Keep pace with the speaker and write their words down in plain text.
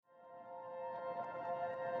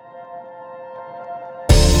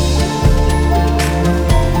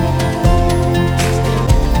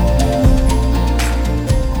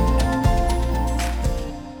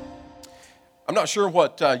not sure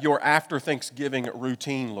what your after Thanksgiving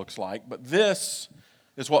routine looks like, but this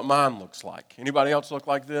is what mine looks like. Anybody else look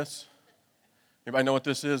like this? Anybody know what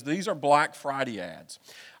this is? These are Black Friday ads.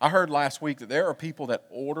 I heard last week that there are people that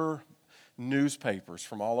order newspapers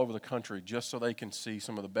from all over the country just so they can see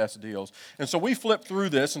some of the best deals. And so we flip through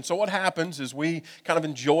this, and so what happens is we kind of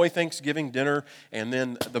enjoy Thanksgiving dinner, and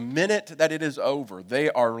then the minute that it is over, they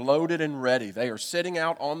are loaded and ready. They are sitting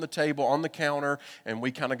out on the table, on the counter, and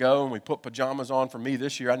we kind of go and we put pajamas on. For me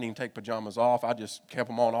this year, I didn't even take pajamas off. I just kept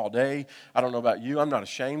them on all day. I don't know about you. I'm not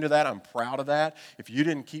ashamed of that. I'm proud of that. If you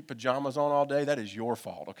didn't keep pajamas on all day, that is your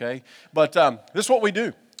fault, okay? But this is what we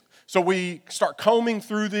do. So we start combing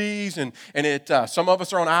through these, and some of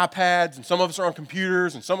us are on iPads, and some of us are on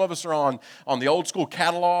computers, and some of us are on the old school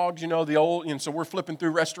catalogs, and so we're flipping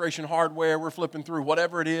through Restoration Hardware, we're flipping through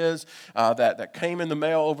whatever it is that came in the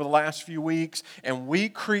mail over the last few weeks, and we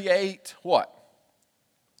create what?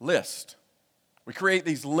 List. We create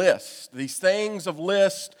these lists, these things of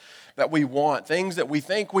list that we want, things that we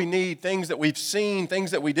think we need, things that we've seen, things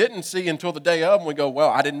that we didn't see until the day of, and we go, well,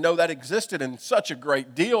 I didn't know that existed, and such a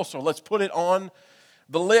great deal, so let's put it on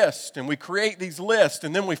the list. And we create these lists,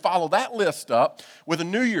 and then we follow that list up with a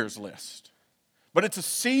New Year's list. But it's a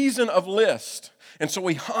season of list. And so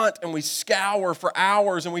we hunt and we scour for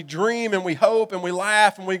hours, and we dream and we hope and we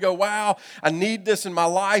laugh and we go, wow, I need this in my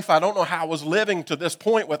life. I don't know how I was living to this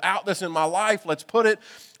point without this in my life. Let's put it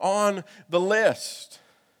on the list.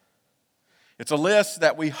 It's a list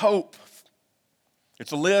that we hope.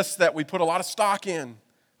 It's a list that we put a lot of stock in,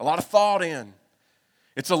 a lot of thought in.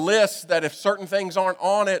 It's a list that if certain things aren't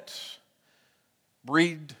on it,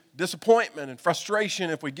 breed disappointment and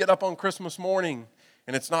frustration if we get up on Christmas morning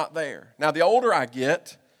and it's not there. Now, the older I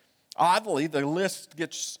get, oddly, the list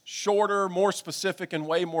gets shorter, more specific, and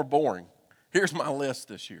way more boring. Here's my list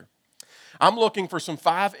this year. I'm looking for some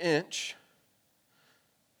 5-inch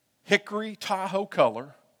hickory Tahoe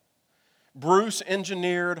color Bruce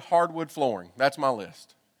engineered hardwood flooring. That's my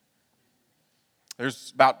list.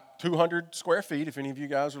 There's about 200 square feet if any of you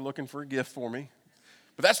guys are looking for a gift for me.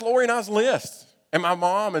 But that's Lori and I's list. And my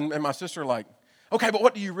mom and my sister are like, okay, but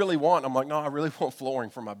what do you really want? I'm like, no, I really want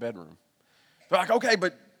flooring for my bedroom. They're like, okay,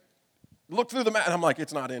 but look through the mat. And I'm like,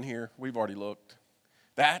 it's not in here. We've already looked.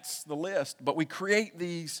 That's the list. But we create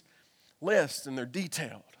these lists, and they're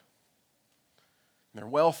detailed. And they're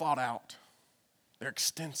well thought out. They're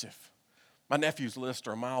extensive. My nephew's lists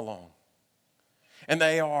are a mile long. And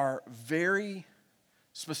they are very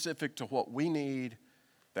specific to what we need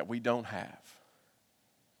that we don't have.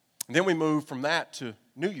 And then we move from that to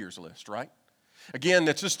New Year's list, right? Again,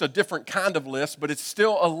 it's just a different kind of list, but it's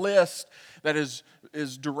still a list that is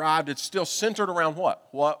derived, it's still centered around what?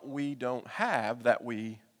 What we don't have that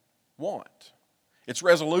we want. It's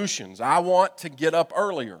resolutions. I want to get up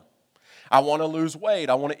earlier. I want to lose weight.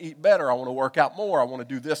 I want to eat better. I want to work out more. I want to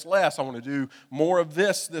do this less. I want to do more of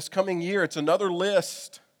this coming year. It's another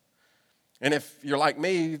list. And if you're like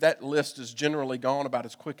me, that list is generally gone about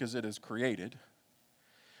as quick as it is created.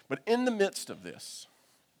 But in the midst of this,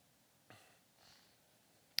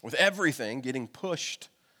 with everything getting pushed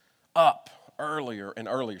up earlier and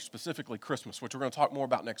earlier, specifically Christmas, which we're going to talk more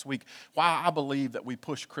about next week, why I believe that we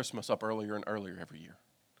push Christmas up earlier and earlier every year.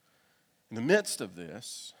 In the midst of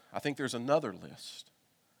this, I think there's another list.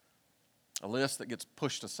 A list that gets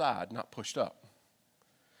pushed aside, not pushed up.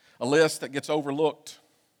 A list that gets overlooked.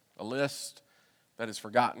 A list that is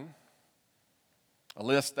forgotten. A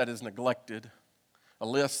list that is neglected. A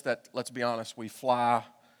list that, let's be honest, we fly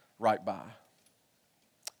right by.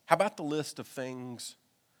 How about the list of things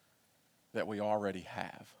that we already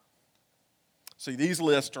have? See, these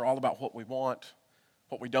lists are all about what we want,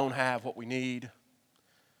 what we don't have, what we need.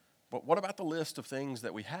 But what about the list of things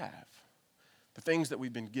that we have? The things that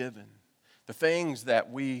we've been given. The things that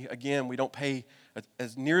we don't pay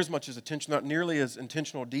as near as much as attention, not nearly as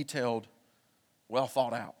intentional, detailed, well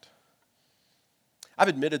thought out. I've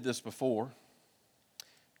admitted this before,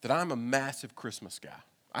 that I'm a massive Christmas guy.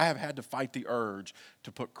 I have had to fight the urge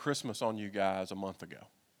to put Christmas on you guys a month ago.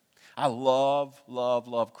 I love, love,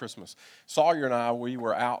 love Christmas. Sawyer and I, we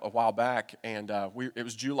were out a while back, and it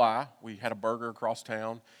was July. We had a burger across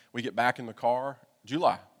town. We get back in the car,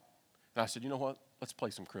 July. And I said, you know what? Let's play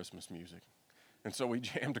some Christmas music. And so we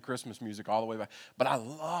jammed to Christmas music all the way back. But I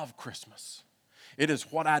love Christmas. It is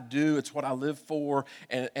what I do. It's what I live for.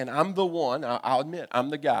 And I'm the one, I'll admit, I'm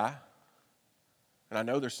the guy. And I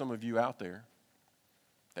know there's some of you out there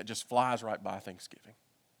that just flies right by Thanksgiving.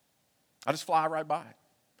 I just fly right by it.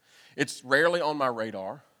 It's rarely on my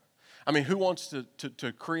radar. I mean, who wants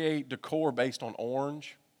to create decor based on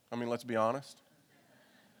orange? I mean, let's be honest.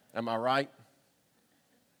 Am I right?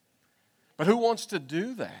 But who wants to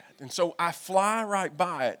do that? And so I fly right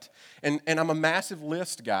by it. And I'm a massive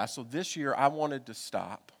list guy. So this year I wanted to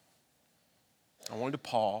stop. I wanted to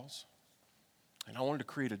pause. And I wanted to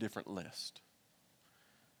create a different list.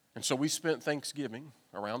 And so we spent Thanksgiving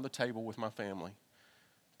around the table with my family,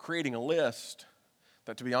 creating a list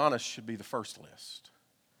that, to be honest, should be the first list.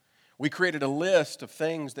 We created a list of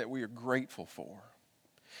things that we are grateful for.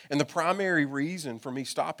 And the primary reason for me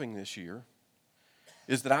stopping this year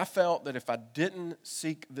is that I felt that if I didn't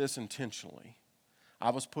seek this intentionally, I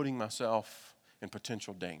was putting myself in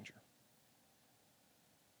potential danger.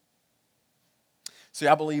 See,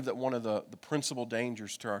 I believe that one of the principal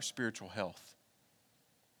dangers to our spiritual health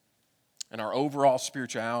and our overall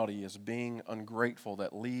spirituality is being ungrateful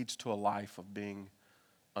that leads to a life of being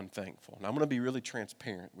unthankful. Now, I'm going to be really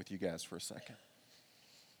transparent with you guys for a second.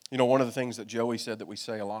 You know, one of the things that Joey said that we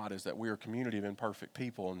say a lot is that we are a community of imperfect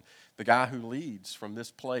people, and the guy who leads from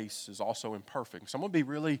this place is also imperfect. So I'm going to be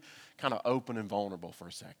really kind of open and vulnerable for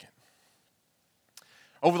a second.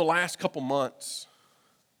 Over the last couple months,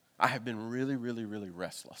 I have been really, really, really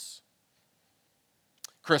restless.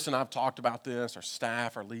 Chris and I have talked about this, our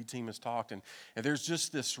staff, our lead team has talked, and there's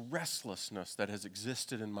just this restlessness that has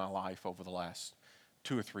existed in my life over the last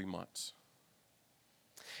 2 or 3 months.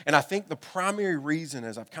 And I think the primary reason,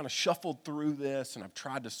 as I've kind of shuffled through this and I've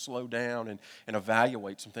tried to slow down and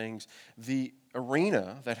evaluate some things, the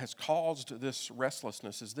arena that has caused this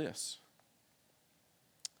restlessness is this.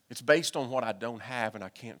 It's based on what I don't have and I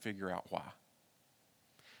can't figure out why.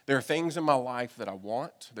 There are things in my life that I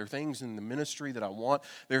want. There are things in the ministry that I want.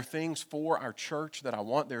 There are things for our church that I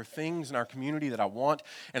want. There are things in our community that I want,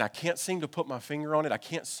 and I can't seem to put my finger on it. I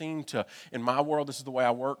can't seem to, in my world, this is the way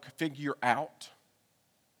I work, figure out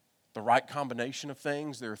the right combination of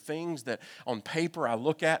things. There are things that on paper I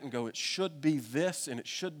look at and go, it should be this, and it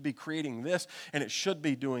should be creating this, and it should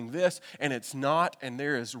be doing this, and it's not, and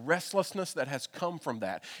there is restlessness that has come from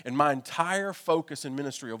that. And my entire focus in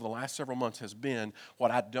ministry over the last several months has been what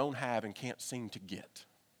I don't have and can't seem to get.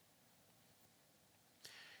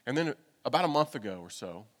 And then about a month ago or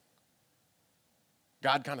so,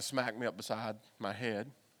 God kind of smacked me up beside my head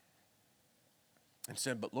and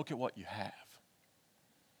said, but look at what you have.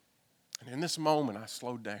 And in this moment, I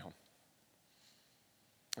slowed down.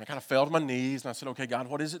 And I kind of fell to my knees, and I said, okay, God,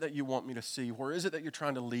 what is it that you want me to see? Where is it that you're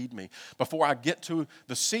trying to lead me? Before I get to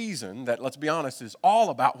the season that, let's be honest, is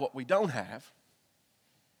all about what we don't have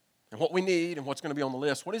and what we need and what's going to be on the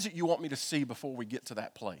list, what is it you want me to see before we get to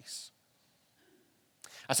that place?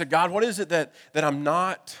 I said, God, what is it that I'm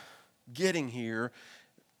not getting here?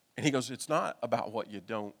 And he goes, it's not about what you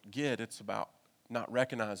don't get. It's about not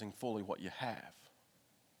recognizing fully what you have.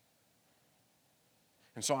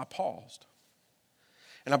 And so I paused.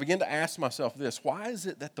 And I began to ask myself this, why is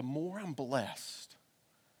it that the more I'm blessed,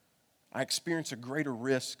 I experience a greater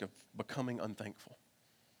risk of becoming unthankful?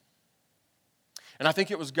 And I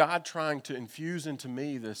think it was God trying to infuse into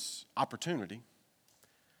me this opportunity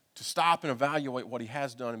to stop and evaluate what he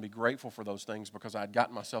has done and be grateful for those things because I had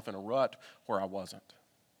gotten myself in a rut where I wasn't.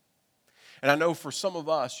 And I know for some of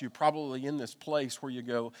us, you're probably in this place where you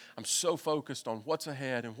go, I'm so focused on what's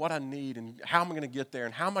ahead and what I need and how am I going to get there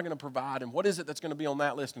and how am I going to provide and what is it that's going to be on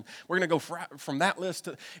that list. And we're going to go from that list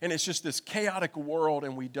to, and it's just this chaotic world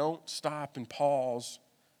and we don't stop and pause.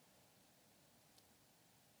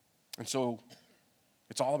 And so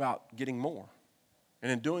it's all about getting more.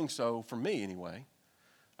 And in doing so, for me anyway,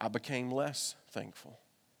 I became less thankful.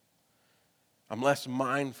 I'm less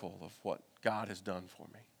mindful of what God has done for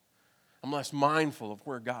me. I'm less mindful of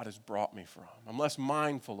where God has brought me from. I'm less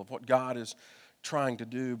mindful of what God is trying to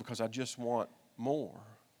do because I just want more.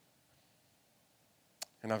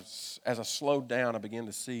 And as I slowed down, I began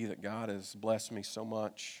to see that God has blessed me so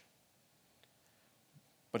much.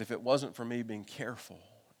 But if it wasn't for me being careful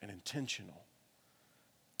and intentional,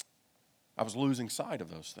 I was losing sight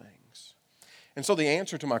of those things. And so the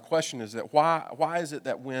answer to my question is that why is it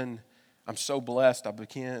that when I'm so blessed, I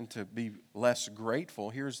begin to be less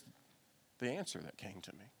grateful? Here's the answer that came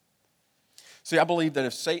to me. See, I believe that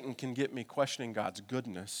if Satan can get me questioning God's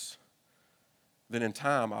goodness, then in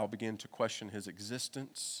time I'll begin to question his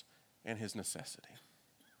existence and his necessity.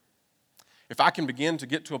 If I can begin to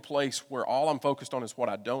get to a place where all I'm focused on is what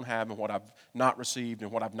I don't have and what I've not received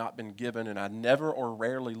and what I've not been given, and I never or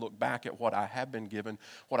rarely look back at what I have been given,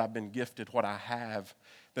 what I've been gifted, what I have,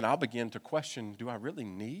 then I'll begin to question, do I really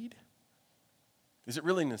need? Is it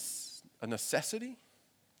really a necessity?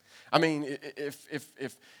 I mean, if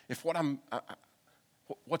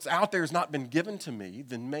what's out there has not been given to me,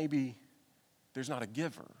 then maybe there's not a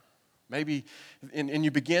giver. Maybe, and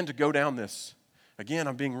you begin to go down this Again,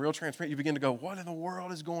 I'm being real transparent. You begin to go, what in the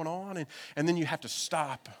world is going on? And then you have to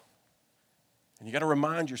stop. And you got to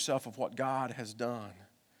remind yourself of what God has done.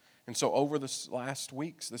 And so over the last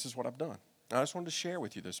weeks, this is what I've done. And I just wanted to share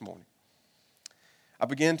with you this morning. I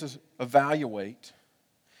began to evaluate,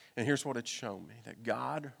 and here's what it's shown me, that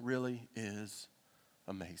God really is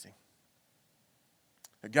amazing.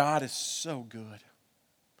 That God is so good.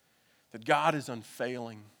 That God is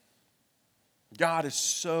unfailing. God is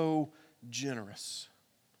so generous.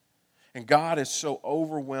 And God is so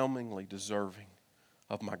overwhelmingly deserving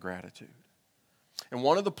of my gratitude. And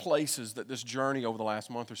one of the places that this journey over the last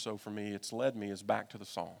month or so for me, it's led me, is back to the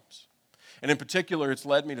Psalms. And in particular, it's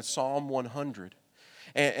led me to Psalm 100.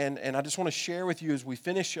 And I just want to share with you as we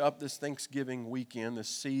finish up this Thanksgiving weekend, this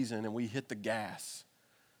season, and we hit the gas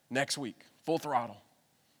next week, full throttle,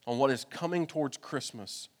 on what is coming towards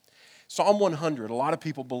Christmas. Psalm 100, a lot of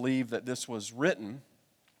people believe that this was written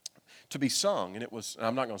to be sung, and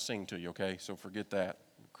I'm not going to sing to you, okay, so forget that.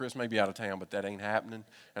 Chris may be out of town, but that ain't happening.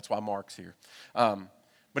 That's why Mark's here.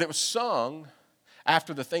 But it was sung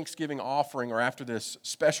after the Thanksgiving offering, or after this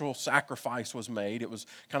special sacrifice was made. It was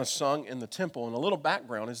kind of sung in the temple, and a little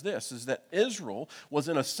background is this, is that Israel was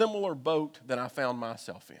in a similar boat that I found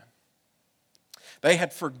myself in. They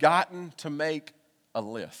had forgotten to make a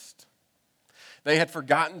list. They had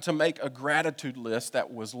forgotten to make a gratitude list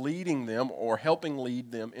that was leading them or helping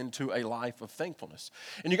lead them into a life of thankfulness.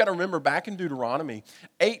 And you got to remember, back in Deuteronomy,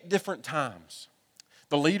 8 different times,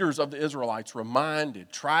 the leaders of the Israelites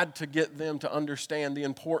tried to get them to understand the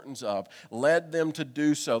importance of, led them to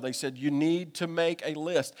do so. They said, you need to make a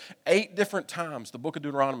list. 8 different times, the book of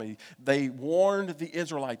Deuteronomy, they warned the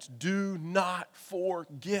Israelites, do not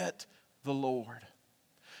forget the Lord.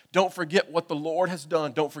 Don't forget what the Lord has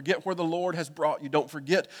done. Don't forget where the Lord has brought you. Don't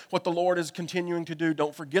forget what the Lord is continuing to do.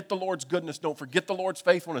 Don't forget the Lord's goodness. Don't forget the Lord's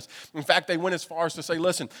faithfulness. In fact, they went as far as to say,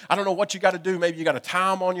 listen, I don't know what you got to do. Maybe you got to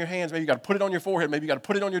tie them on your hands. Maybe you got to put it on your forehead. Maybe you got to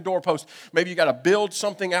put it on your doorpost. Maybe you got to build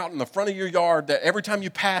something out in the front of your yard that every time you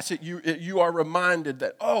pass it, you are reminded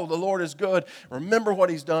that, oh, the Lord is good. Remember what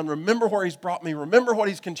He's done. Remember where He's brought me. Remember what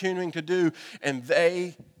He's continuing to do. And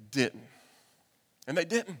they didn't. And they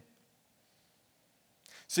didn't.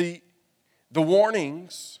 See, the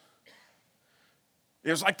warnings,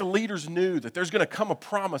 it was like the leaders knew that there's going to come a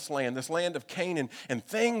promised land, this land of Canaan, and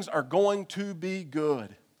things are going to be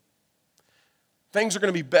good. Things are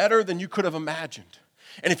going to be better than you could have imagined.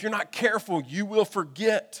 And if you're not careful, you will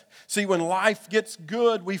forget. See, when life gets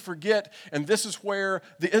good, we forget, and this is where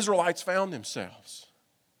the Israelites found themselves.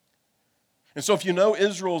 And so if you know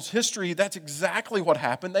Israel's history, that's exactly what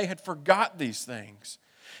happened. They had forgot these things.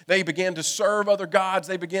 They began to serve other gods.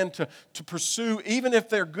 They began to pursue, even if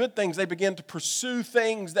they're good things, they began to pursue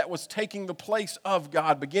things that was taking the place of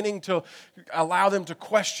God, beginning to allow them to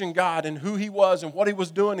question God and who He was and what He was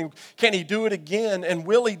doing. And can He do it again? And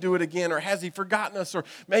will He do it again? Or has He forgotten us? Or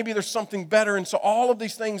maybe there's something better. And so all of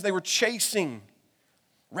these things they were chasing,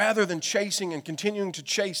 rather than chasing and continuing to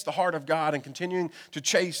chase the heart of God and continuing to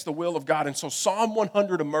chase the will of God. And so Psalm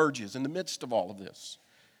 100 emerges in the midst of all of this.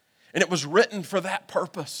 And it was written for that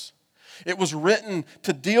purpose. It was written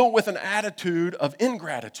to deal with an attitude of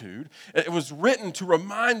ingratitude. It was written to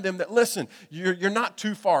remind them that, listen, you're not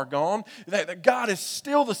too far gone, that God is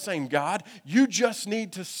still the same God. You just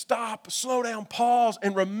need to stop, slow down, pause,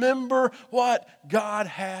 and remember what God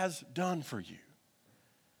has done for you.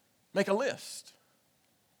 Make a list.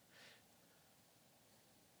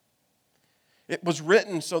 It was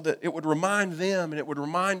written so that it would remind them and it would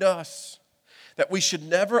remind us that we should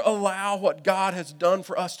never allow what God has done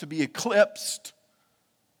for us to be eclipsed,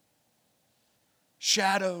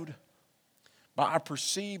 shadowed by our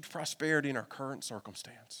perceived prosperity in our current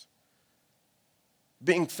circumstance.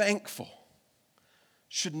 Being thankful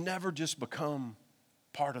should never just become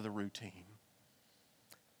part of the routine.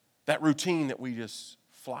 That routine that we just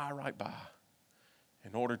fly right by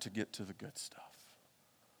in order to get to the good stuff,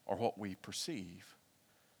 or what we perceive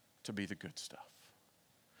to be the good stuff.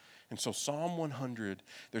 And so Psalm 100,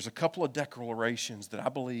 there's a couple of declarations that I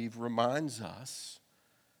believe reminds us,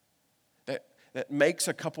 that makes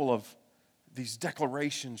a couple of these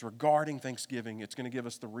declarations regarding Thanksgiving. It's going to give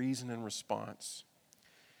us the reason and response.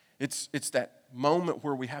 It's that moment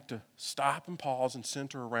where we have to stop and pause and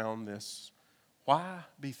center around this. Why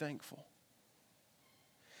be thankful?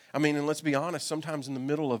 I mean, and let's be honest, sometimes in the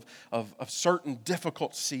middle of certain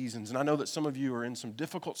difficult seasons, and I know that some of you are in some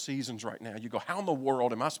difficult seasons right now, you go, how in the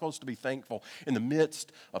world am I supposed to be thankful in the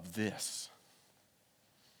midst of this?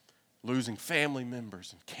 losing family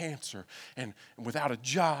members and cancer and without a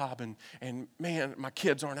job and man, my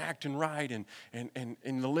kids aren't acting right and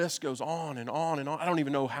the list goes on and on and on. I don't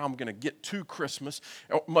even know how I'm going to get to Christmas,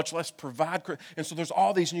 much less provide. And so there's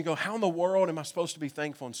all these, and you go, how in the world am I supposed to be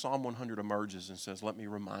thankful? And Psalm 100 emerges and says, let me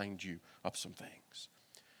remind you of some things.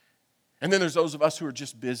 And then there's those of us who are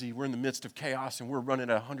just busy. We're in the midst of chaos and we're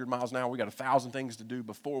running at 100 miles an hour. We got 1,000 things to do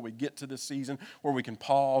before we get to this season where we can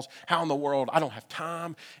pause. How in the world? I don't have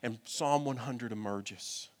time. And Psalm 100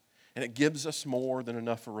 emerges. And it gives us more than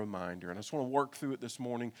enough a reminder. And I just want to work through it this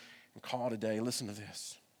morning and call it a day. Listen to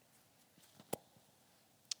this.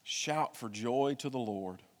 Shout for joy to the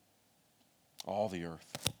Lord, all the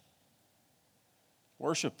earth.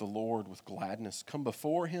 Worship the Lord with gladness. Come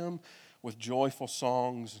before him with joyful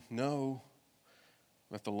songs. Know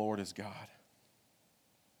that the Lord is God.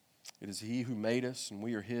 It is he who made us, and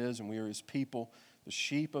we are his, and we are his people, the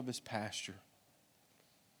sheep of his pasture.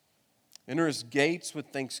 Enter his gates with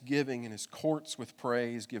thanksgiving and his courts with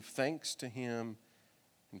praise. Give thanks to him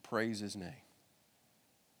and praise his name.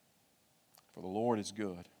 For the Lord is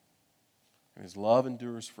good, and his love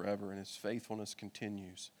endures forever, and his faithfulness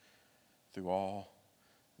continues through all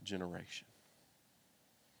generation.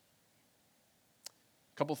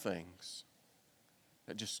 A couple things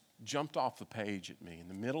that just jumped off the page at me in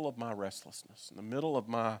the middle of my restlessness, in the middle of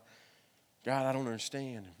my, God, I don't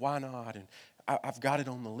understand, why not? And I've got it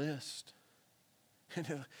on the list.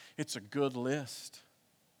 It's a good list.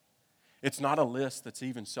 It's not a list that's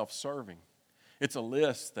even self-serving. It's a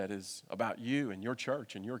list that is about you and your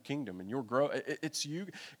church and your kingdom and your growth. It's you.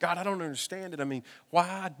 God, I don't understand it. I mean,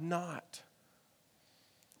 why not?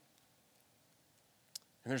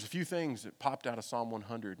 And there's a few things that popped out of Psalm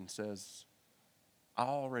 100 and says, I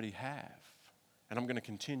already have, and I'm going to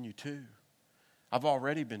continue to. I've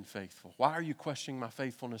already been faithful. Why are you questioning my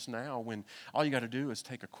faithfulness now when all you got to do is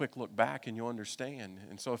take a quick look back and you'll understand?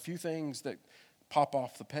 And so a few things that pop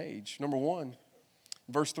off the page. Number one,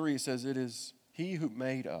 verse 3, it says, it is he who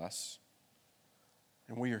made us,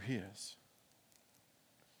 and we are his.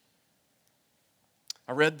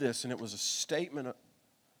 I read this, and it was a statement.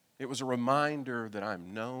 It was a reminder that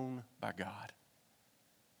I'm known by God.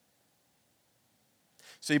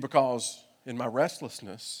 See, because in my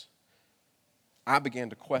restlessness, I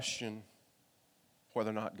began to question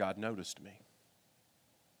whether or not God noticed me.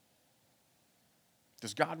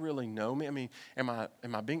 Does God really know me? I mean, am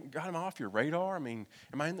I being, God, am I off your radar? I mean,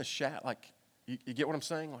 am I in the chat? Like, you get what I'm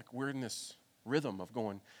saying? Like, we're in this rhythm of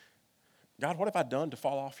going, God, what have I done to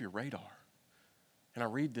fall off your radar? And I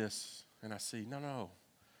read this and I see, no,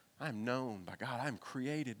 I'm known by God. I'm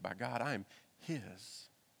created by God. I'm his.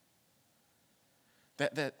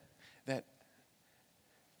 That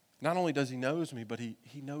not only does he knows me, but he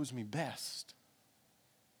knows me best.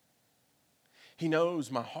 He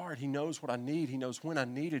knows my heart. He knows what I need. He knows when I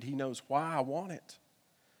need it. He knows why I want it.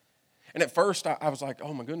 And at first I was like,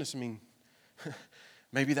 oh my goodness, I mean,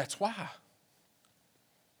 maybe that's why.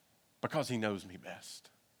 Because he knows me best.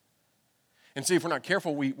 And see, if we're not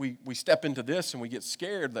careful, we step into this and we get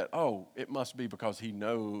scared that, oh, it must be because he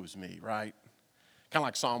knows me, right? Kind of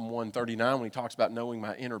like Psalm 139 when he talks about knowing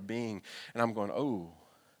my inner being. And I'm going, oh,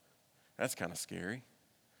 that's kind of scary.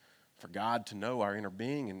 For God to know our inner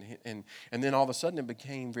being. And then all of a sudden it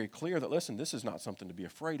became very clear that, listen, this is not something to be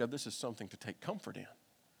afraid of. This is something to take comfort in.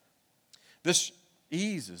 This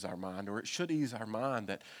eases our mind, or it should ease our mind,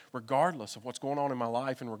 that regardless of what's going on in my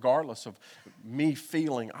life and regardless of me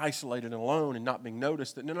feeling isolated and alone and not being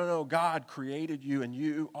noticed, that no, God created you and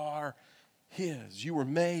you are his. You were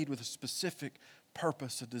made with a specific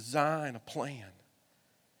purpose, a design, a plan.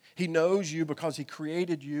 He knows you because he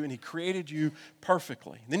created you, and he created you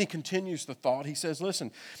perfectly. And then he continues the thought. He says,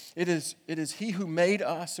 listen, it is he who made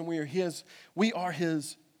us, and we are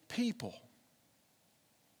his people.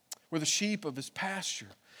 We're the sheep of his pasture.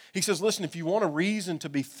 He says, listen, if you want a reason to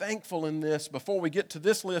be thankful in this, before we get to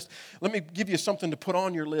this list, let me give you something to put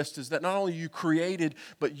on your list, is that not only you created,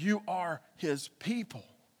 but you are his people.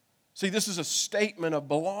 See, this is a statement of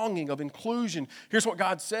belonging, of inclusion. Here's what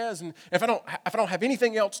God says, and if I don't have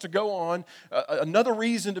anything else to go on, another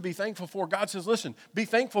reason to be thankful for, God says, listen, be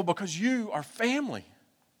thankful because you are family.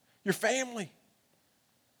 You're family.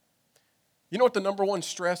 You know what the number one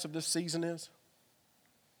stress of this season is?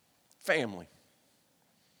 Family.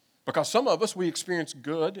 Because some of us, we experience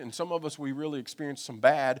good, and some of us, we really experience some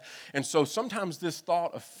bad. And so sometimes this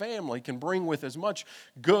thought of family can bring with as much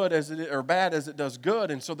good as it or bad as it does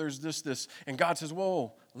good. And so there's this, and God says,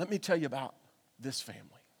 whoa, let me tell you about this family.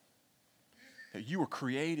 That you were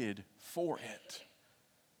created for it.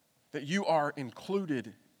 That you are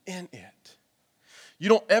included in it. You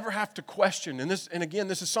don't ever have to question, and again,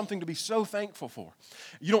 this is something to be so thankful for.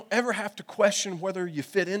 You don't ever have to question whether you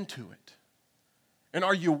fit into it. And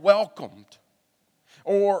are you welcomed?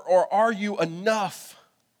 Or are you enough?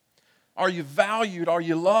 Are you valued? Are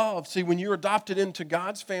you loved? See, when you're adopted into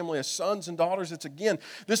God's family as sons and daughters,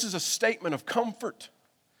 this is a statement of comfort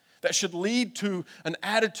that should lead to an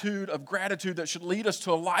attitude of gratitude, that should lead us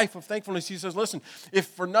to a life of thankfulness. He says, listen, if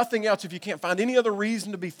for nothing else, if you can't find any other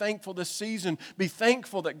reason to be thankful this season, be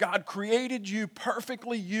thankful that God created you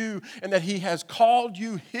perfectly you, and that He has called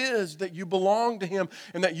you His, that you belong to Him,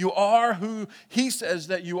 and that you are who He says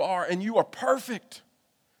that you are, and you are perfect,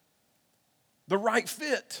 the right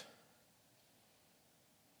fit.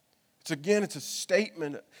 It's a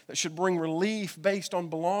statement that should bring relief based on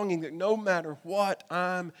belonging, that no matter what,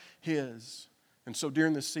 I'm His. And so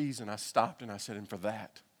during this season, I stopped and I said, and for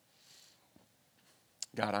that,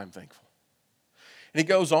 God, I'm thankful. And he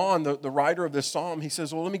goes on, the writer of this psalm, he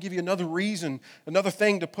says, well, let me give you another reason, another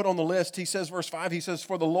thing to put on the list. He says, verse 5, he says,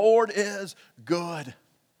 for the Lord is good.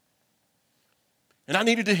 And I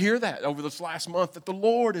needed to hear that over this last month, that the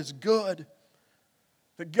Lord is good,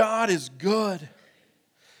 that God is good.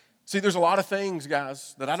 See, there's a lot of things,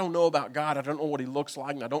 guys, that I don't know about God. I don't know what He looks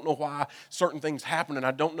like, and I don't know why certain things happen, and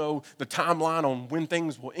I don't know the timeline on when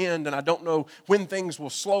things will end, and I don't know when things will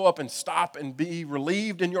slow up and stop and be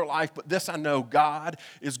relieved in your life, but this I know, God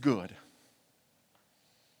is good.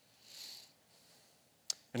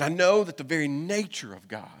 And I know that the very nature of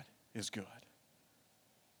God is good.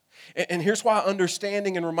 And here's why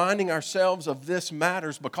understanding and reminding ourselves of this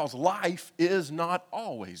matters, because life is not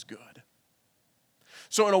always good.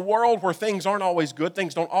 So in a world where things aren't always good,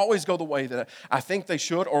 things don't always go the way that I think they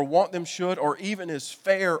should or want them should or even is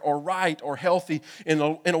fair or right or healthy, in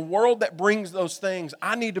a world that brings those things,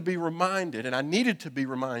 I need to be reminded, and I needed to be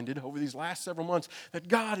reminded over these last several months, that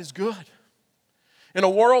God is good. In a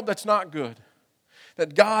world that's not good,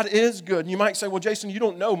 that God is good. And you might say, well, Jason, you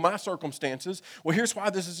don't know my circumstances. Well, here's why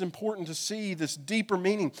this is important to see this deeper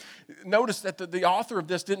meaning. Notice that the author of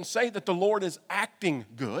this didn't say that the Lord is acting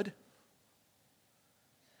good.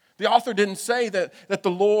 The author didn't say that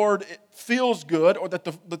the Lord feels good or that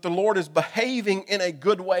the Lord is behaving in a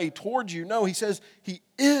good way towards you. No, he says He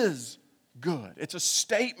is good. It's a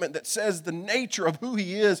statement that says the nature of who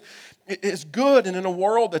He is good. And in a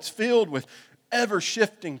world that's filled with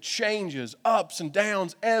ever-shifting changes, ups and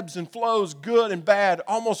downs, ebbs and flows, good and bad,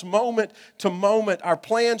 almost moment to moment, our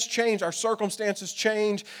plans change, our circumstances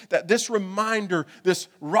change, that this reminder, this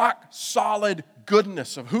rock-solid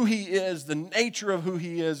goodness of who He is, the nature of who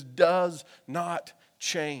He is, does not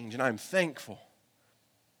change. And I'm thankful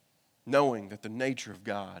knowing that the nature of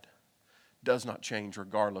God does not change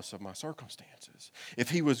regardless of my circumstances.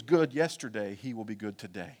 If He was good yesterday, He will be good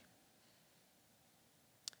today.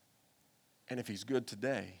 And if He's good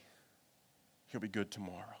today, He'll be good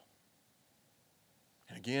tomorrow.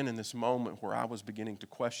 And again, in this moment where I was beginning to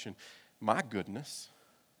question my goodness,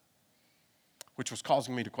 which was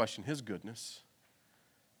causing me to question His goodness,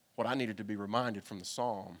 what I needed to be reminded from the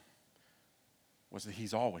psalm was that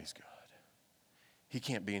He's always good. He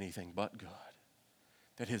can't be anything but good.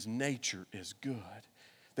 That His nature is good.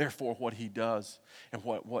 Therefore, what He does and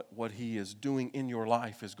what He is doing in your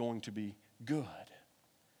life is going to be good.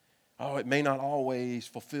 Oh, it may not always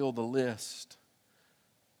fulfill the list,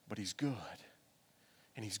 but He's good.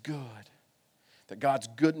 And He's good. That God's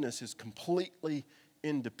goodness is completely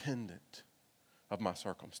independent of my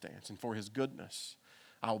circumstance. And for His goodness,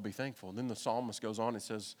 I will be thankful. And then the psalmist goes on and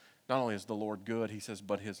says, not only is the Lord good, he says,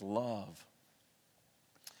 but His love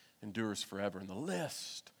endures forever. And the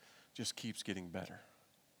list just keeps getting better.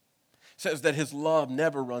 It says that His love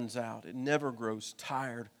never runs out. It never grows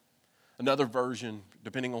tired. Another version,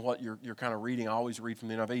 depending on what you're kind of reading, I always read from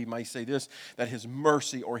the NIV, may say this, that His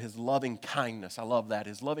mercy or His loving kindness, I love that,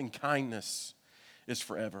 His loving kindness is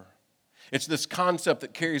forever. It's this concept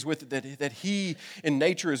that carries with it that He in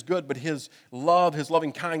nature is good, but His love, His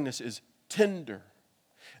loving kindness is tender.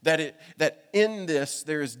 That in this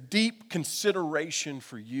there is deep consideration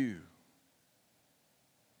for you.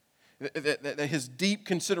 That His deep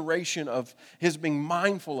consideration of His being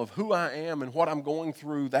mindful of who I am and what I'm going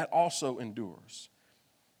through, that also endures.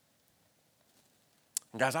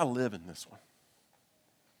 And guys, I live in this one.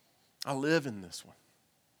 I live in this one.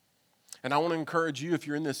 And I want to encourage you, if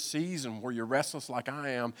you're in this season where you're restless like I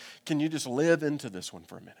am, can you just live into this one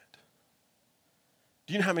for a minute?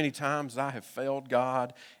 Do you know how many times I have failed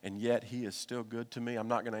God and yet He is still good to me? I'm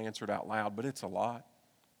not going to answer it out loud, but it's a lot.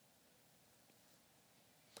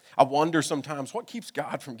 I wonder sometimes what keeps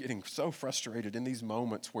God from getting so frustrated in these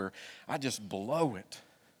moments where I just blow it.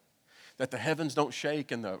 that the heavens don't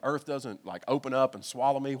shake and the earth doesn't like open up and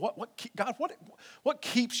swallow me? God, what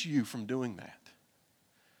keeps you from doing that?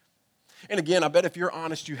 And again, I bet if you're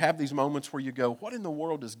honest, you have these moments where you go, what in the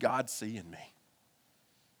world does God see in me?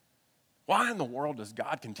 Why in the world does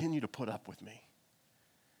God continue to put up with me?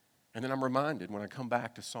 And then I'm reminded when I come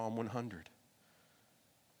back to Psalm 100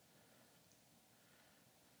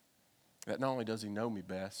 that not only does he know me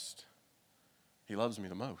best, he loves me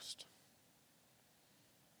the most.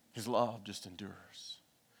 His love just endures.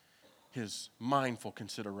 His mindful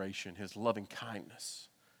consideration, his loving kindness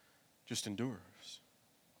just endures.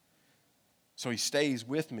 So he stays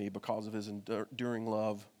with me because of his enduring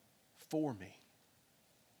love for me.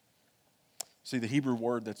 See, the Hebrew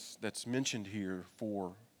word that's mentioned here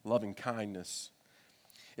for loving kindness,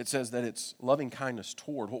 it says that it's loving kindness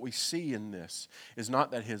toward. What we see in this is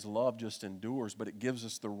not that his love just endures, but it gives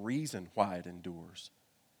us the reason why it endures.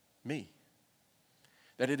 Me.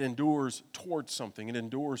 That it endures toward something. It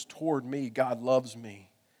endures toward me. God loves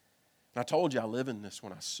me. And I told you I live in this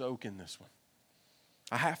one. I soak in this one.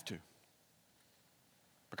 I have to.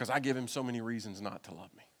 Because I give him so many reasons not to love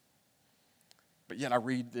me. But yet I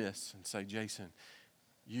read this and say, Jason,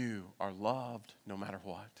 you are loved no matter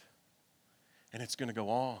what. And it's going to go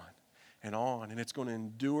on, and it's going to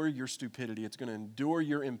endure your stupidity. It's going to endure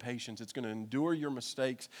your impatience. It's going to endure your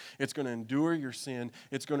mistakes. It's going to endure your sin.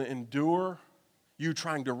 It's going to endure you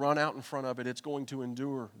trying to run out in front of it. It's going to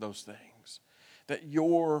endure those things. That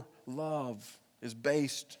your love is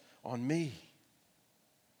based on me.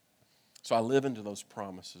 So I live into those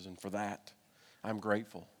promises, and for that, I'm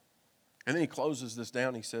grateful. And then he closes this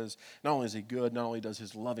down. He says, not only is he good, not only does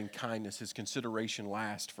his loving kindness, his consideration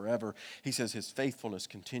last forever, he says his faithfulness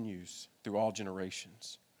continues through all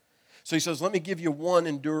generations. So he says, let me give you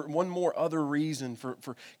one more other reason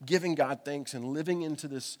for giving God thanks and living into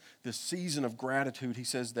this season of gratitude. He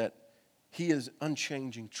says that he is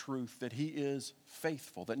unchanging truth, that he is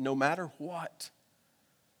faithful, that no matter what,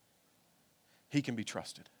 he can be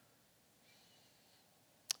trusted.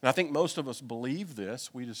 And I think most of us believe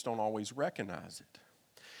this, we just don't always recognize it.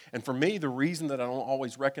 And for me, the reason that I don't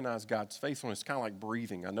always recognize God's faithfulness is kind of like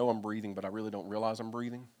breathing. I know I'm breathing, but I really don't realize I'm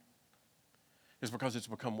breathing. Is because it's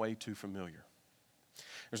become way too familiar.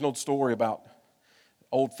 There's an old story about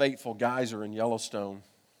Old Faithful geyser in Yellowstone.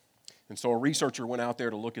 And so a researcher went out there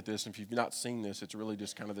to look at this. And if you've not seen this, it's really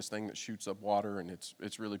just kind of this thing that shoots up water, and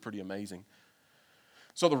it's really pretty amazing.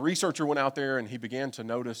 So the researcher went out there and he began to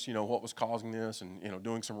notice, what was causing this and,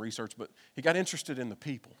 doing some research, but he got interested in the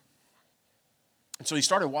people. And so he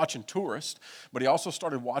started watching tourists, but he also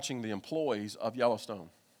started watching the employees of Yellowstone.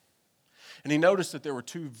 And he noticed that there were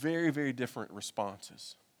two very, very different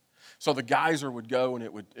responses. So the geyser would go and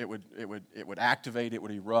it would activate, it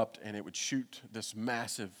would erupt, and it would shoot this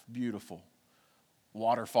massive, beautiful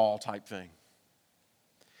waterfall type thing.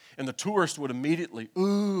 And the tourists would immediately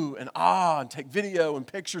ooh and ah and take video and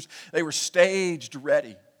pictures. They were staged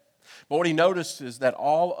ready. But what he noticed is that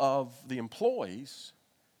all of the employees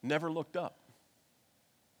never looked up.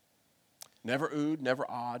 Never oohed, never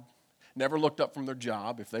awed, never looked up from their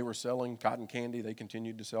job. If they were selling cotton candy, they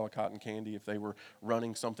continued to sell cotton candy. If they were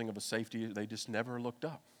running something of a safety, they just never looked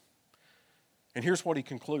up. And here's what he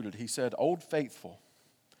concluded. He said, Old Faithful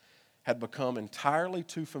had become entirely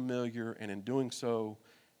too familiar, and in doing so,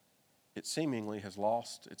 it seemingly has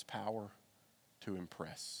lost its power to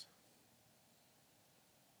impress.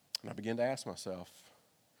 And I began to ask myself,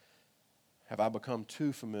 have I become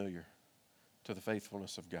too familiar to the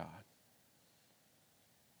faithfulness of God?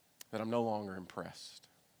 That I'm no longer impressed.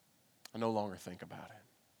 I no longer think about it.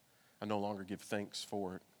 I no longer give thanks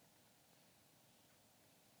for it.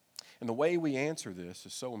 And the way we answer this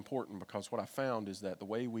is so important, because what I found is that the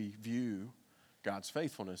way we view God's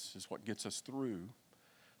faithfulness is what gets us through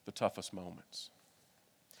the toughest moments.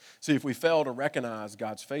 See, if we fail to recognize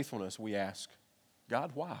God's faithfulness, we ask,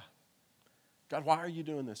 God, why? God, why are you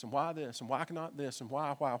doing this? And why this? And why not this? And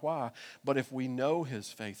why? But if we know his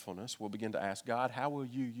faithfulness, we'll begin to ask, God, how will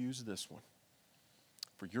you use this one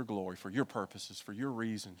for your glory, for your purposes, for your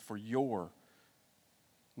reason, for your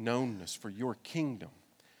knownness, for your kingdom?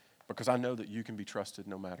 Because I know that you can be trusted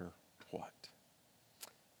no matter what.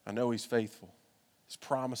 I know he's faithful. His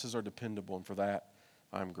promises are dependable, and for that,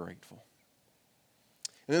 I'm grateful.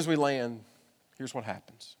 And as we land, here's what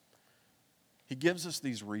happens. He gives us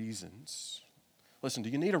these reasons. Listen, do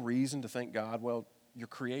you need a reason to thank God? Well, you're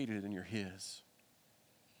created and you're his.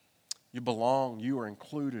 You belong. You are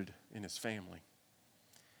included in his family.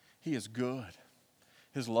 He is good.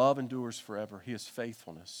 His love endures forever. He is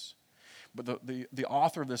faithfulness. But the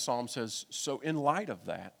author of this psalm says, so in light of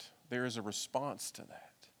that, there is a response to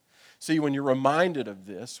that. See, when you're reminded of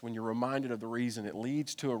this, when you're reminded of the reason, it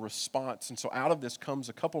leads to a response. And so out of this comes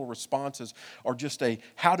a couple of responses, or just a,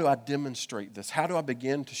 how do I demonstrate this? How do I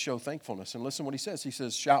begin to show thankfulness? And listen what he says. He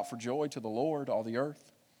says, shout for joy to the Lord, all the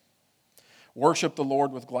earth. Worship the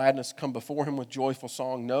Lord with gladness. Come before him with joyful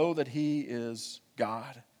song. Know that he is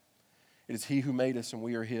God. It is he who made us, and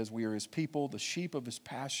we are his. We are his people, the sheep of his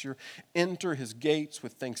pasture. Enter his gates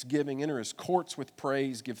with thanksgiving. Enter his courts with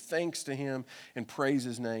praise. Give thanks to him and praise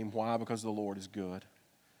his name. Why? Because the Lord is good.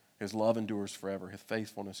 His love endures forever. His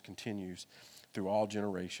faithfulness continues through all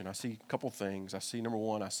generation. I see a couple things. I see, number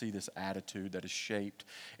one, I see this attitude that is shaped,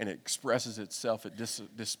 and it expresses itself. It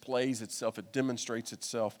displays itself. It demonstrates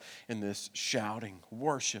itself in this shouting,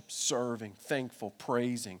 worship, serving, thankful,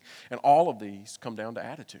 praising. And all of these come down to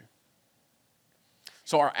attitude.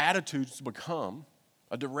 So our attitudes become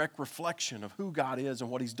a direct reflection of who God is and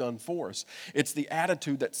what he's done for us. It's the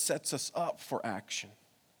attitude that sets us up for action.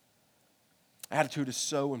 Attitude is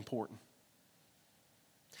so important.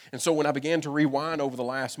 And so when I began to rewind over the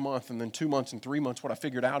last month and then 2 months and 3 months, what I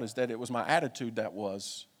figured out is that it was my attitude that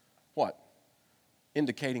was what?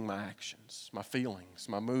 Indicating my actions, my feelings,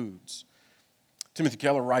 my moods. Timothy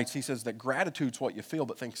Keller writes, he says that gratitude's what you feel,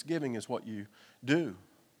 but thanksgiving is what you do.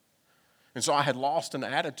 And so I had lost an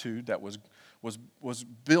attitude that was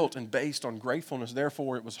built and based on gratefulness.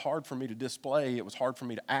 Therefore, it was hard for me to display. It was hard for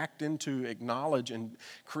me to act into, acknowledge, and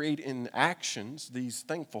create in actions these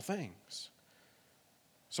thankful things.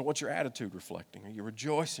 So what's your attitude reflecting? Are you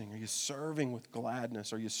rejoicing? Are you serving with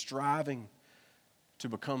gladness? Are you striving to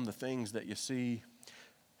become the things that you see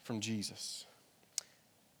from Jesus?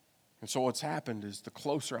 And so what's happened is the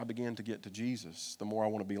closer I begin to get to Jesus, the more I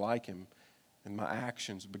want to be like him, and my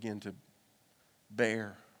actions begin to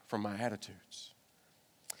bear from my attitudes.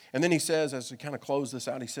 And then he says, as we kind of close this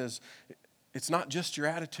out, he says, it's not just your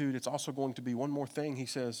attitude, it's also going to be one more thing. He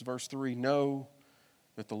says, verse 3, know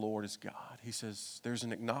that the Lord is God. He says, there's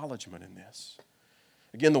an acknowledgement in this.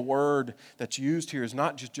 Again, the word that's used here is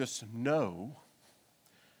not just know,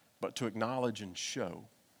 but to acknowledge and show.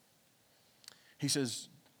 He says,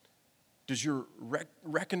 does your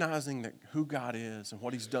recognizing that who God is and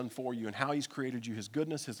what he's done for you and how he's created you, his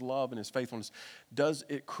goodness, his love, and his faithfulness, does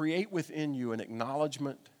it create within you an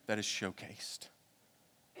acknowledgement that is showcased?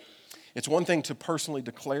 It's one thing to personally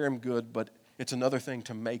declare him good, but it's another thing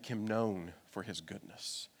to make him known for his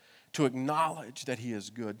goodness. To acknowledge that he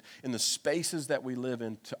is good in the spaces that we live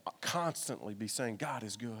in, to constantly be saying, God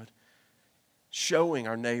is good. Showing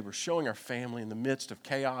our neighbors, showing our family in the midst of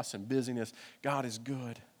chaos and busyness, God is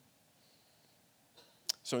good.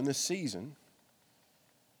 So in this season,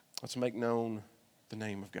 let's make known the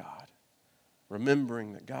name of God.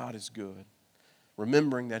 Remembering that God is good.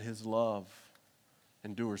 Remembering that his love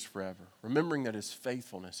endures forever. Remembering that his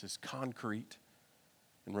faithfulness is concrete.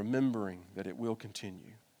 And remembering that it will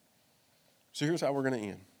continue. So here's how we're going to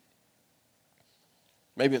end.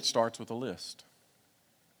 Maybe it starts with a list.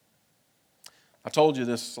 I told you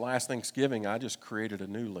this last Thanksgiving, I just created a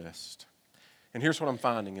new list. And here's what I'm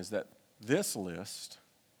finding is that this list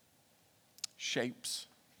shapes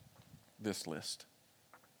this list.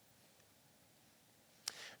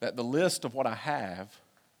 That the list of what I have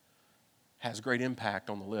has great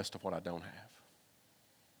impact on the list of what I don't have.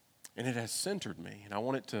 And it has centered me, and I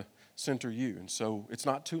want it to center you. And so it's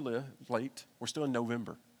not too late. We're still in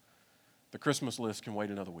November. The Christmas list can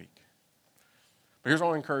wait another week. But here's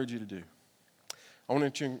what I encourage you to do. I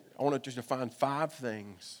want you to find 5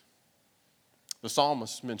 things. The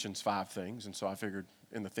psalmist mentions 5 things, and so I figured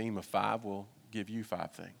in the theme of 5, we'll give you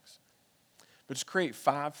 5 things. But just create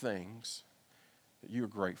 5 things that you are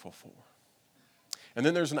grateful for. And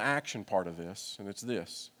then there's an action part of this, and it's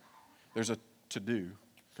this. There's a to-do,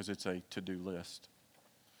 because it's a to-do list.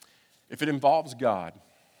 If it involves God,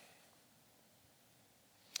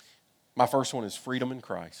 my first one is freedom in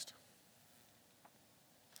Christ.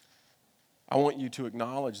 I want you to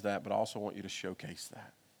acknowledge that, but I also want you to showcase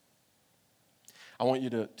that. I want you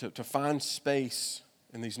to find space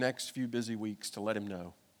in these next few busy weeks to let him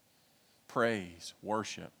know. Praise,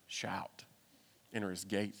 worship, shout. Enter his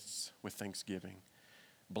gates with thanksgiving.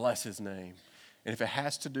 Bless his name. And if it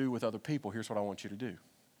has to do with other people, here's what I want you to do.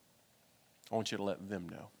 I want you to let them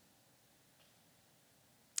know.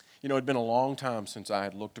 You know, it had been a long time since I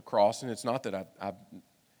had looked across, and it's not that I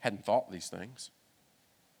hadn't thought these things,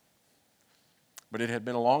 but it had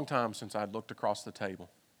been a long time since I had looked across the table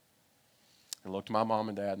and looked my mom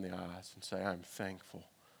and dad in the eyes and say, I'm thankful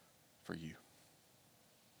for you.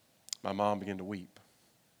 My mom began to weep.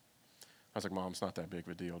 I was like, Mom, it's not that big of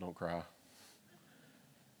a deal. Don't cry.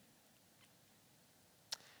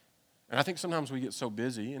 And I think sometimes we get so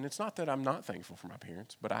busy, and it's not that I'm not thankful for my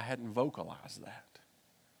parents, but I hadn't vocalized that.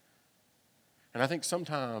 And I think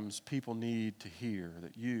sometimes people need to hear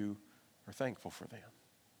that you are thankful for them.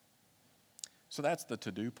 So that's the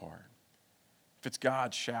to-do part. If it's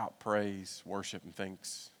God, shout, praise, worship, and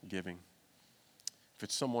thanksgiving. If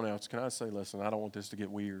it's someone else, can I say, listen, I don't want this to get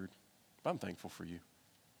weird, but I'm thankful for you.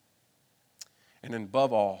 And then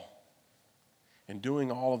above all, in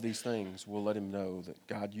doing all of these things, we'll let him know that,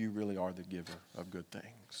 God, you really are the giver of good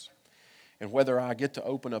things. And whether I get to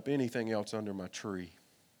open up anything else under my tree,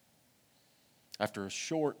 after a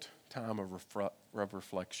short time of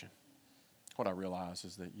reflection, what I realize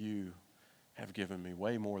is that you have given me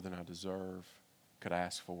way more than I deserve, could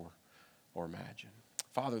ask for, or imagine.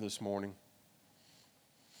 Father, this morning,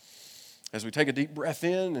 as we take a deep breath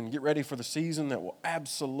in and get ready for the season that will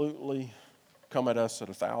absolutely come at us at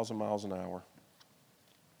 1,000 miles an hour,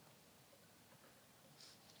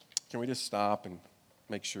 can we just stop and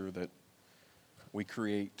make sure that we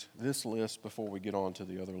create this list before we get on to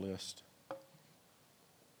the other list?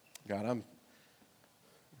 God, I'm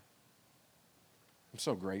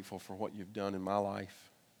so grateful for what you've done in my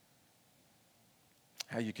life,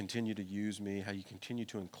 how you continue to use me, how you continue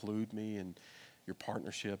to include me in your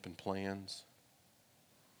partnership and plans.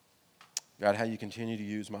 God, how you continue to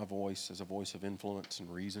use my voice as a voice of influence and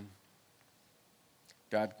reason.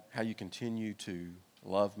 God, how you continue to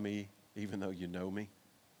love me even though you know me.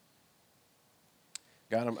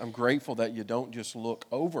 God, I'm grateful that you don't just look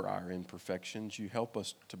over our imperfections. You help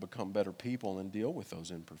us to become better people and deal with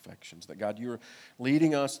those imperfections. That, God, you're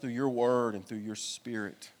leading us through your word and through your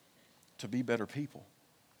spirit to be better people.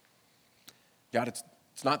 God, it's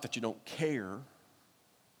not that you don't care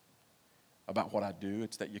about what I do.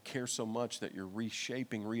 It's that you care so much that you're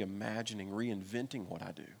reshaping, reimagining, reinventing what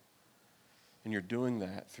I do. And you're doing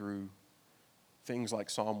that through things like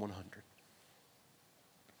Psalm 100.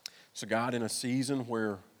 So God, in a season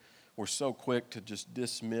where we're so quick to just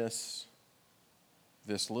dismiss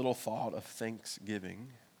this little thought of thanksgiving,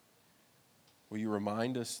 will you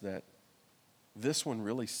remind us that this one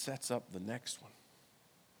really sets up the next one?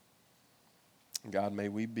 And God, may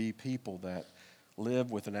we be people that live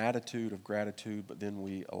with an attitude of gratitude, but then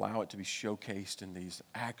we allow it to be showcased in these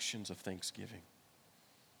actions of thanksgiving.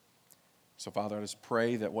 So, Father, I just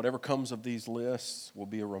pray that whatever comes of these lists will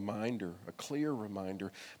be a reminder, a clear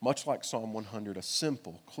reminder, much like Psalm 100, a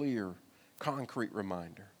simple, clear, concrete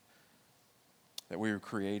reminder that we were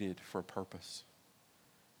created for a purpose,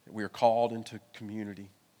 that we are called into community,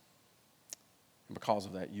 and because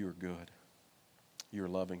of that, you are good, you are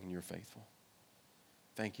loving, and you're faithful.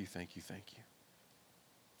 Thank you, thank you, thank you.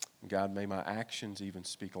 And God, may my actions even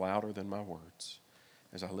speak louder than my words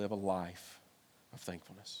as I live a life of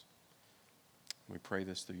thankfulness. We pray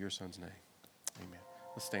this through your Son's name. Amen.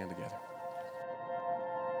 Let's stand together.